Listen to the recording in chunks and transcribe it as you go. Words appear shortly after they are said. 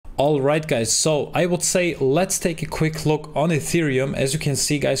Alright guys, so I would say let's take a quick look on Ethereum. As you can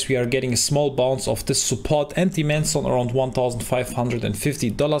see guys, we are getting a small bounce of this support and demand zone around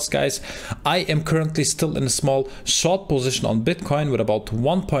 $1,550 guys. I am currently still in a small short position on Bitcoin with about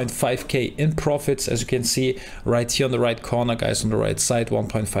 1.5k in profits. As you can see right here on the right corner guys, on the right side,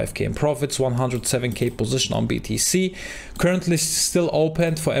 1.5k in profits, 107k position on BTC. Currently still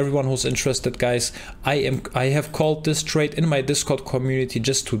open for everyone who's interested guys. I have called this trade in my Discord community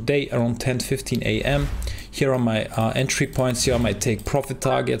just today around 10:15 a.m. Here are my entry points, here are my take profit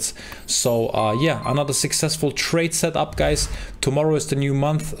targets. So yeah, another successful trade setup guys. Tomorrow is the new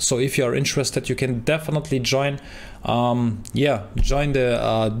month, so if you are interested you can definitely join join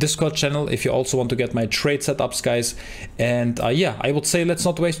the Discord channel if you also want to get my trade setups guys. And yeah, I would say let's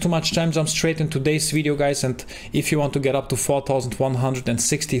not waste too much time, jump straight in today's video guys. And if you want to get up to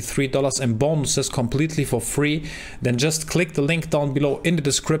 $4,163 in bonuses completely for free, then just click the link down below in the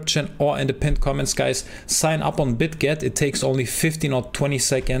description or in the pinned comments guys. Sign up on BITGET. It takes only 15 or 20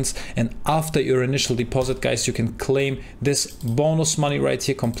 seconds, and after your initial deposit guys, you can claim this bonus money right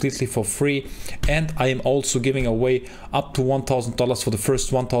here completely for free. And I am also giving away up to $1,000 for the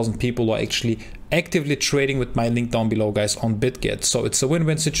first 1,000 people who are actually actively trading with my link down below guys on BitGet. So it's a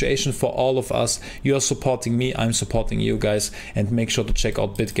win-win situation for all of us. You are supporting me, I'm supporting you guys, and make sure to check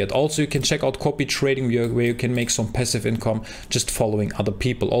out BitGet. Also you can check out copy trading where you can make some passive income just following other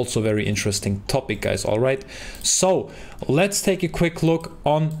people. Also very interesting topic guys. All right, so let's take a quick look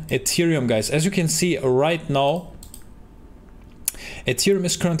on Ethereum guys. As you can see right now, Ethereum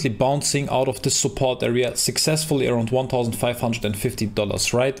is currently bouncing out of this support area successfully around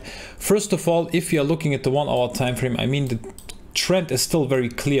 $1,550, right? First of all, if you are looking at the 1 hour time frame, I mean the trend is still very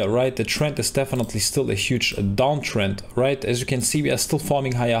clear, right? The trend is definitely still a huge downtrend, right? As you can see, we are still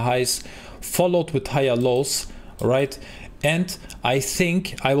forming higher highs followed with higher lows, right? And I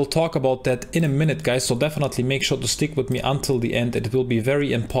think I will talk about that in a minute guys, so definitely make sure to stick with me until the end. It will be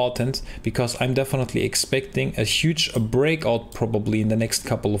very important because I'm definitely expecting a huge breakout probably in the next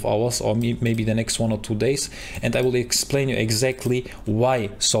couple of hours or maybe the next 1 or 2 days, and I will explain you exactly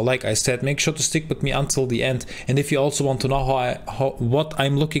why. So like I said, make sure to stick with me until the end. And if you also want to know what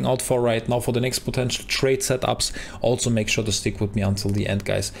I'm looking out for right now for the next potential trade setups, also make sure to stick with me until the end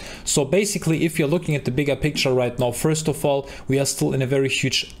guys. So basically, if you're looking at the bigger picture right now, first of all, we are still in a very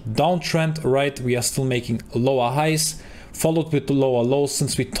huge downtrend, right? We are still making lower highs followed with the lower lows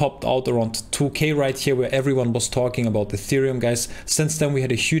since we topped out around 2k right here where everyone was talking about Ethereum guys. Since then we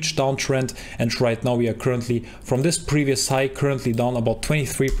had a huge downtrend, and right now we are currently from this previous high currently down about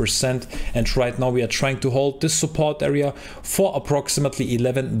 23%, and right now we are trying to hold this support area for approximately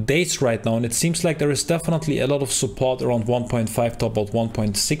 11 days right now. And it seems like there is definitely a lot of support around 1.5 to about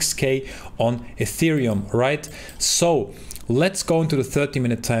 1.6k on Ethereum, right? So let's go into the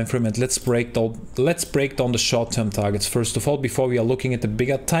 30-minute time frame and let's break down the short-term targets first of all before we are looking at the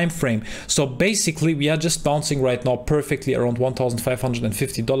bigger time frame. So basically we are just bouncing right now perfectly around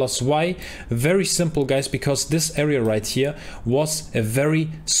 $1,550. Why? Very simple guys, because this area right here was a very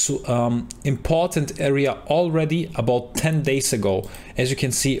important area already about 10 days ago. As you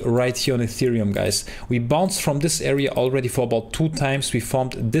can see right here on Ethereum guys, we bounced from this area already for about 2 times. We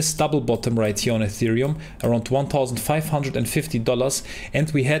formed this double bottom right here on Ethereum around $1,550,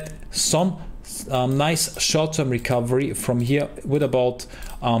 and we had some nice short-term recovery from here with about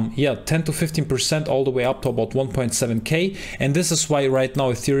 10 to 15% all the way up to about 1.7k. And this is why right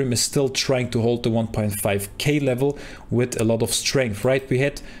now Ethereum is still trying to hold the 1.5k level with a lot of strength, right? We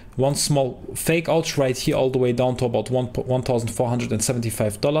had one small fake out right here all the way down to about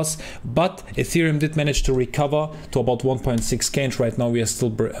 $1,475, but Ethereum did manage to recover to about 1.6k, and right now we are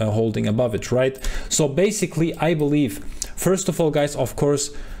still holding above it, right? So basically I believe, first of all guys, of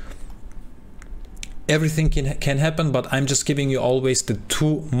course everything can happen, but I'm just giving you always the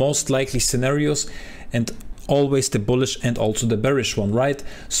 2 most likely scenarios, and always the bullish and also the bearish one, right?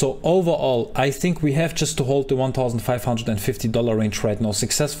 So overall I think we have just to hold the $1,550 range right now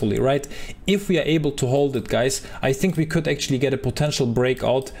successfully, right? If we are able to hold it guys, I think we could actually get a potential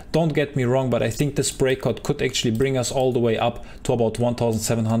breakout. Don't get me wrong, but I think this breakout could actually bring us all the way up to about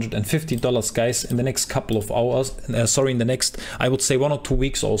 $1,750 guys in the next couple of hours, in the next I would say 1 or 2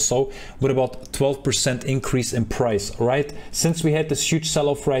 weeks also, with about 12% increase in price, right? Since we had this huge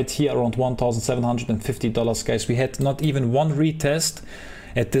sell-off right here around $1,750 guys, we had not even one retest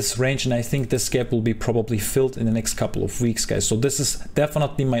at this range, and I think this gap will be probably filled in the next couple of weeks guys. So this is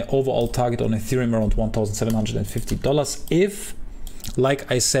definitely my overall target on Ethereum around $1,750 if,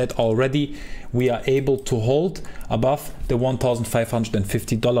 like I said already, we are able to hold above the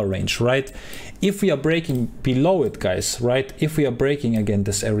 $1,550 range, right? If we are breaking below it, guys, right, if we are breaking again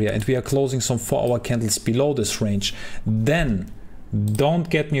this area and we are closing some 4-hour candles below this range, then don't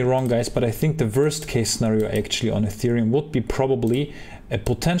get me wrong, guys, but I think the worst case scenario actually on Ethereum would be probably a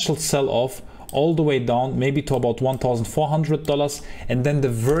potential sell-off all the way down, maybe to about $1,400, and then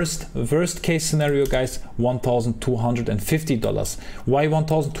the worst case scenario, guys, $1,250. Why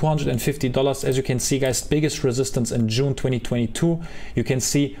 $1,250? As you can see, guys, biggest resistance in June 2022. You can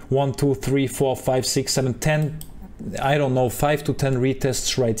see 1, 2, 3, 4, 5, 6, 7, 10, I don't know, 5 to 10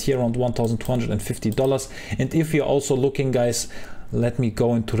 retests right here around $1,250. And if you're also looking, guys, let me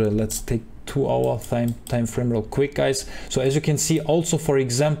go into the, let's take 2-hour time frame real quick, guys. So as you can see, also for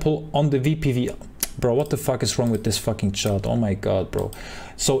example on the VPV, bro, what the fuck is wrong with this fucking chart? Oh my god, bro.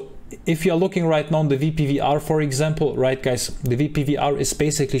 So if you're looking right now on the VPVR, for example, right, guys, the VPVR is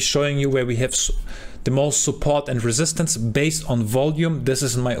basically showing you where we have the most support and resistance based on volume. This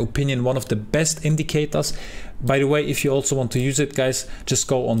is, in my opinion, one of the best indicators. By the way, if you also want to use it, guys, just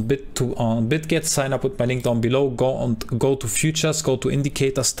go on BitGet, sign up with my link down below, go to futures, go to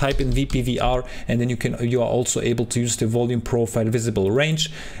indicators, type in VPVR, and then you are also able to use the volume profile visible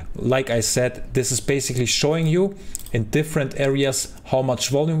range. Like I said, this is basically showing you in different areas how much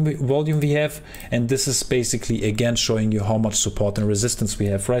volume we have, and this is basically again showing you how much support and resistance we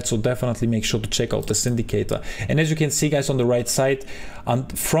have, right? So definitely make sure to check out this indicator. And as you can see, guys, on the right side,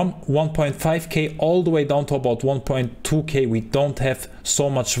 from 1.5k all the way down to about 1.2k, we don't have so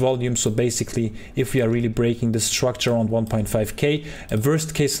much volume. So basically, if we are really breaking the structure around 1.5k, a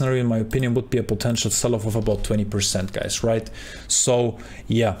worst case scenario in my opinion would be a potential sell-off of about 20%, guys, right? So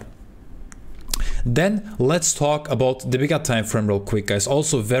yeah. Then let's talk about the bigger time frame real quick, guys.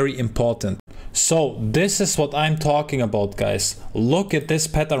 Also very important. So this is what I'm talking about, guys. Look at this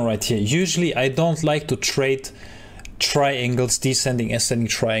pattern right here. Usually I don't like to trade triangles, descending, ascending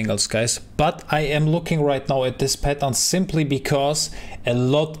triangles, guys, but I am looking right now at this pattern simply because a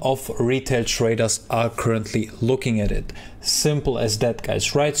lot of retail traders are currently looking at it. Simple as that,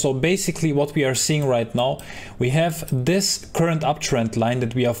 guys, right? So basically what we are seeing right now, we have this current uptrend line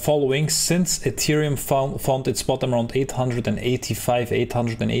that we are following since Ethereum found its bottom around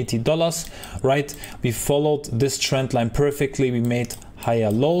 $880, right? We followed this trend line perfectly. We made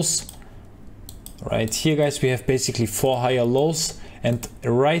higher lows. Right here, guys, we have basically 4 higher lows, and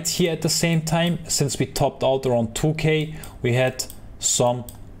right here at the same time, since we topped out around 2k, we had some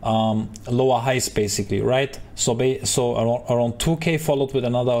lower highs basically, right? So around 2k, followed with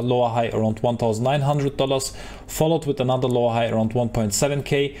another lower high around $1,900, followed with another lower high around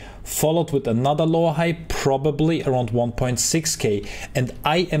 1.7k, followed with another lower high probably around 1.6k. And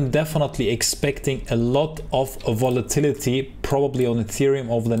I am definitely expecting a lot of volatility probably on Ethereum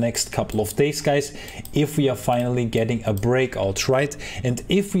over the next couple of days, guys, if we are finally getting a breakout, right? And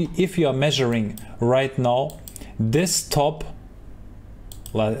if you are measuring right now this top,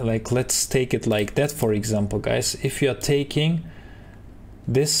 like let's take it like that, for example, guys, if you are taking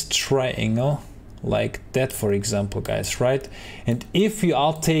this triangle like that, for example, guys, right? And if you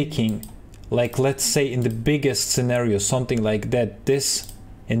are taking, like, let's say in the biggest scenario, something like that,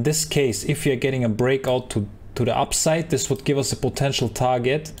 in this case, if you're getting a breakout to the upside, this would give us a potential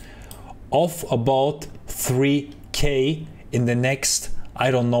target of about 3k in the next, I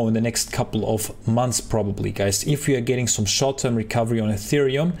don't know, in the next couple of months probably, guys, if we are getting some short-term recovery on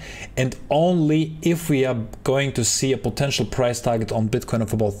Ethereum, and only if we are going to see a potential price target on Bitcoin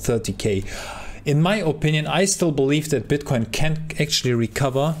of about 30k. In my opinion, I still believe that Bitcoin can actually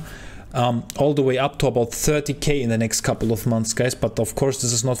recover all the way up to about 30k in the next couple of months, guys, but of course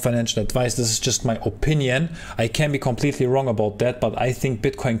this is not financial advice, this is just my opinion. I can be completely wrong about that, but I think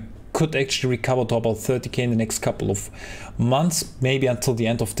Bitcoin could actually recover to about 30k in the next couple of months, maybe until the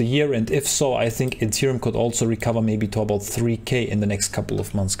end of the year. And if so, I think Ethereum could also recover maybe to about 3k in the next couple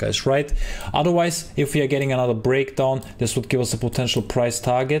of months, guys, right? Otherwise, if we are getting another breakdown, this would give us a potential price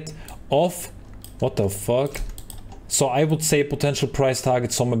target of, what the fuck? So I would say potential price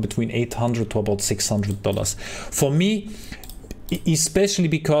target somewhere between $800 to about $600. For me, especially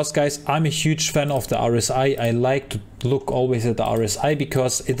because, guys, I'm a huge fan of the RSI. I like to look always at the RSI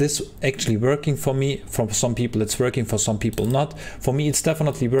because it is actually working for me. For some people it's working, for some people not. For me it's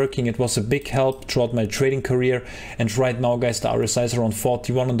definitely working. It was a big help throughout my trading career, and right now, guys, the RSI is around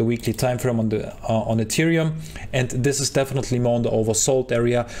 41 on the weekly time frame on Ethereum, and this is definitely more on the oversold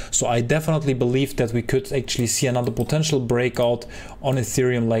area. So I definitely believe that we could actually see another potential breakout on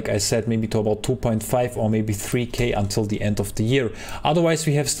Ethereum, like I said, maybe to about 2.5 or maybe 3k until the end of the year. Otherwise,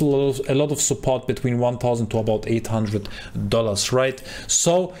 we have still a lot of support between 1000 to about $800 $500, right?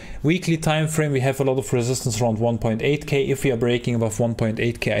 So weekly time frame, we have a lot of resistance around 1.8k. If we are breaking above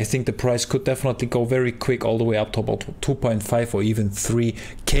 1.8k, I think the price could definitely go very quick all the way up to about 2.5 or even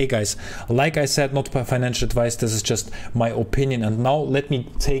 3k, guys. Like I said, not financial advice, this is just my opinion. And now let me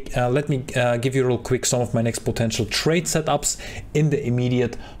give you real quick some of my next potential trade setups in the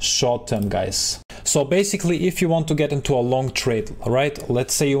immediate short term, guys. So basically, if you want to get into a long trade, right,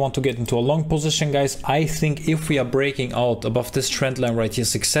 let's say you want to get into a long position, guys, I think if we are breaking out above this trend line right here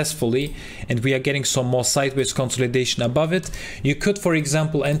successfully and we are getting some more sideways consolidation above it, you could, for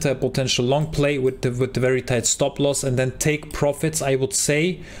example, enter a potential long play with the very tight stop loss and then take profits, I would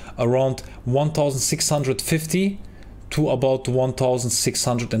say around 1,650 to about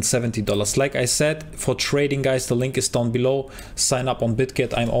 $1,670. Like I said, for trading, guys, the link is down below. Sign up on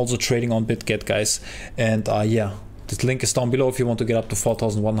BitGet. I'm also trading on BitGet, guys, and yeah, the link is down below if you want to get up to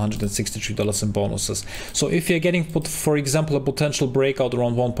 $4,163 in bonuses. So if you're getting, for example, a potential breakout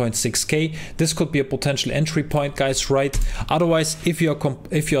around 1.6k, this could be a potential entry point, guys, right? Otherwise, if you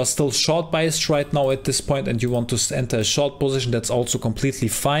are still short biased right now at this point and you want to enter a short position, that's also completely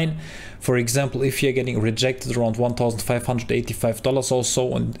fine. For example, if you're getting rejected around $1,585 or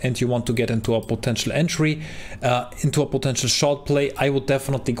so and you want to get into a potential entry, into a potential short play, I would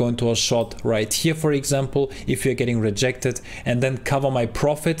definitely go into a short right here, for example, if you're getting rejected, and then cover my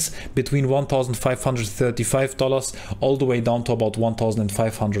profits between $1,535 all the way down to about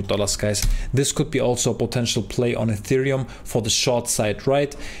 $1,500, guys. This could be also a potential play on Ethereum for the short side,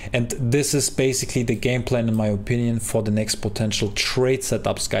 right? And this is basically the game plan, in my opinion, for the next potential trade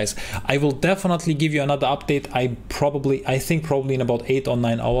setups, guys. I will definitely give you another update. I think probably in about 8 or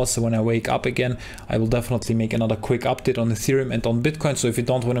 9 hours, so when I wake up again, I will definitely make another quick update on Ethereum and on Bitcoin. So if you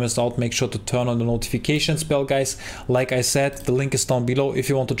don't want to miss out, make sure to turn on the notifications bell, guys. Like I said, the link is down below. If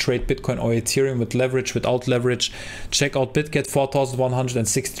you want to trade Bitcoin or Ethereum with leverage, without leverage, check out BitGet,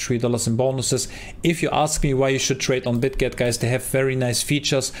 $4,163 in bonuses. If you ask me why you should trade on BitGet, guys, they have very nice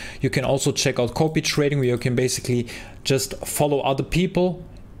features. You can also check out copy trading, where you can basically just follow other people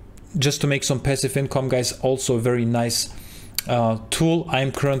just to make some passive income, guys. Also a very nice tool.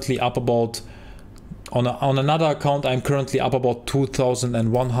 I'm currently up about, on another account, I'm currently up about $2,100,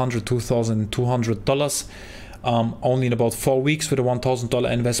 $2,200 only in about 4 weeks with a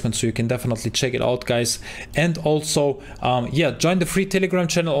 $1,000 investment. So you can definitely check it out, guys. And also yeah, join the free Telegram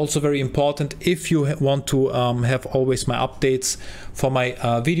channel, also very important if you want to have always my updates for my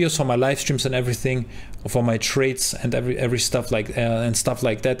videos, for my live streams and everything, for my trades and every stuff like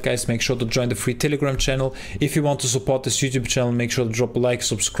that, guys. Make sure to join the free Telegram channel. If you want to support this YouTube channel, make sure to drop a like,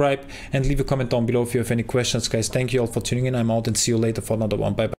 subscribe, and leave a comment down below if you have any questions, guys. Thank you all for tuning in. I'm out and see you later for another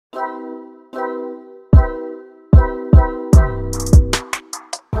one. Bye bye.